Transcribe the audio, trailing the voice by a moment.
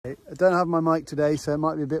don't have my mic today, so it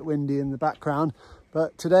might be a bit windy in the background.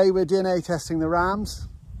 But today we're DNA testing the rams.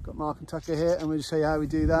 Got Mark and Tucker here, and we'll just show you how we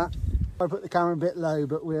do that. I put the camera a bit low,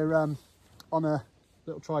 but we're on a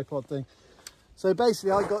little tripod thing. So basically,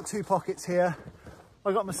 I've got two pockets here.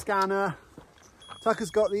 I've got my scanner. Tucker's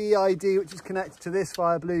got the EID, which is connected to this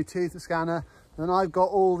via Bluetooth, the scanner. And I've got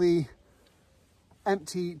all the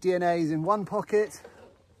empty DNAs in one pocket,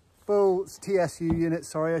 full TSU units,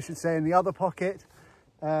 sorry, I should say, in the other pocket.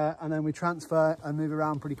 And then we transfer and move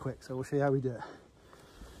around pretty quick. So we'll show you how we do it.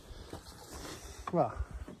 Well,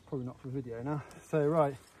 probably not for video now. So,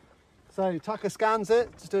 right. So Tucker scans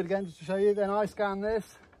it. Just do it again just to show you. Then I scan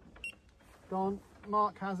this. Gone.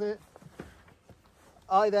 Mark has it.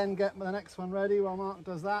 I then get the next one ready while Mark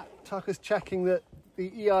does that. Tucker's checking that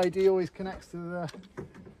the EID always connects to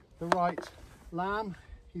the right lamb.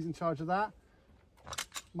 He's in charge of that.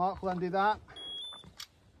 Mark will then do that.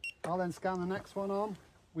 I'll then scan the next one on.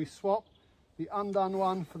 We swap the undone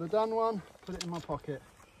one for the done one, put it in my pocket.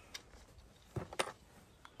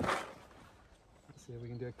 Let's see if we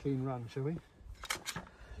can do a clean run, shall we?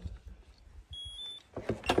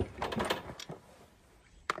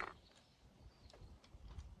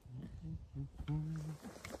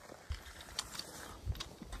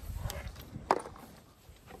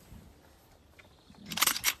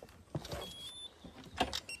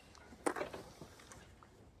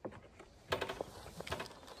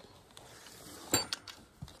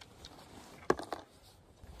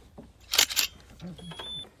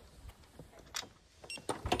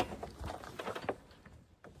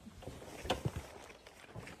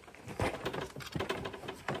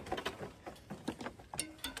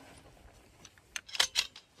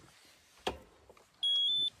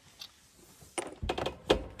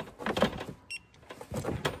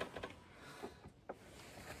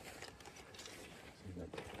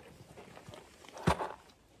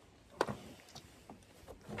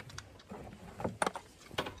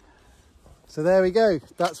 So there we go.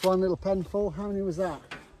 That's one little pen full. How many was that?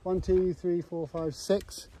 1, 2, 3, 4, 5,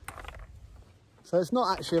 6. So it's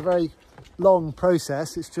not actually a very long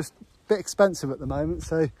process. It's just a bit expensive at the moment.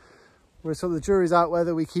 So we're sort of, the jury's out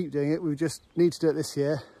whether we keep doing it. We just need to do it this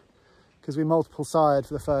year because we multiple sired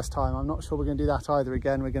for the first time. I'm not sure we're going to do that either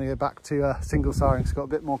again. We're going to go back to single siring. It's got a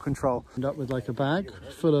bit more control. End up with like a bag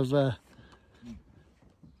full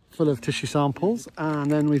of tissue samples,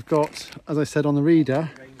 and then we've got, as I said on the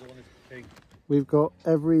reader, we've got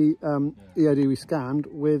every EID we scanned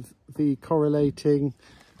with the correlating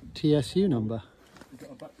TSU number.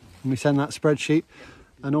 And we send that spreadsheet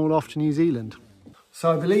and all off to New Zealand.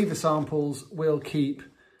 So I believe the samples will keep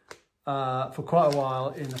for quite a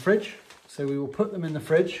while in the fridge. So we will put them in the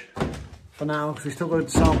fridge for now, because we've still got to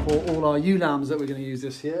sample all our ewe lambs that we're going to use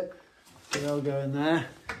this year. So they'll go in there.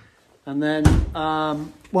 And then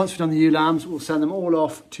once we've done the ewe lambs, we'll send them all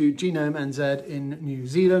off to Genome NZ in New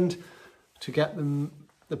Zealand to get them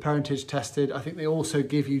the parentage tested. I think they also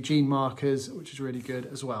give you gene markers, which is really good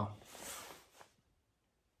as well.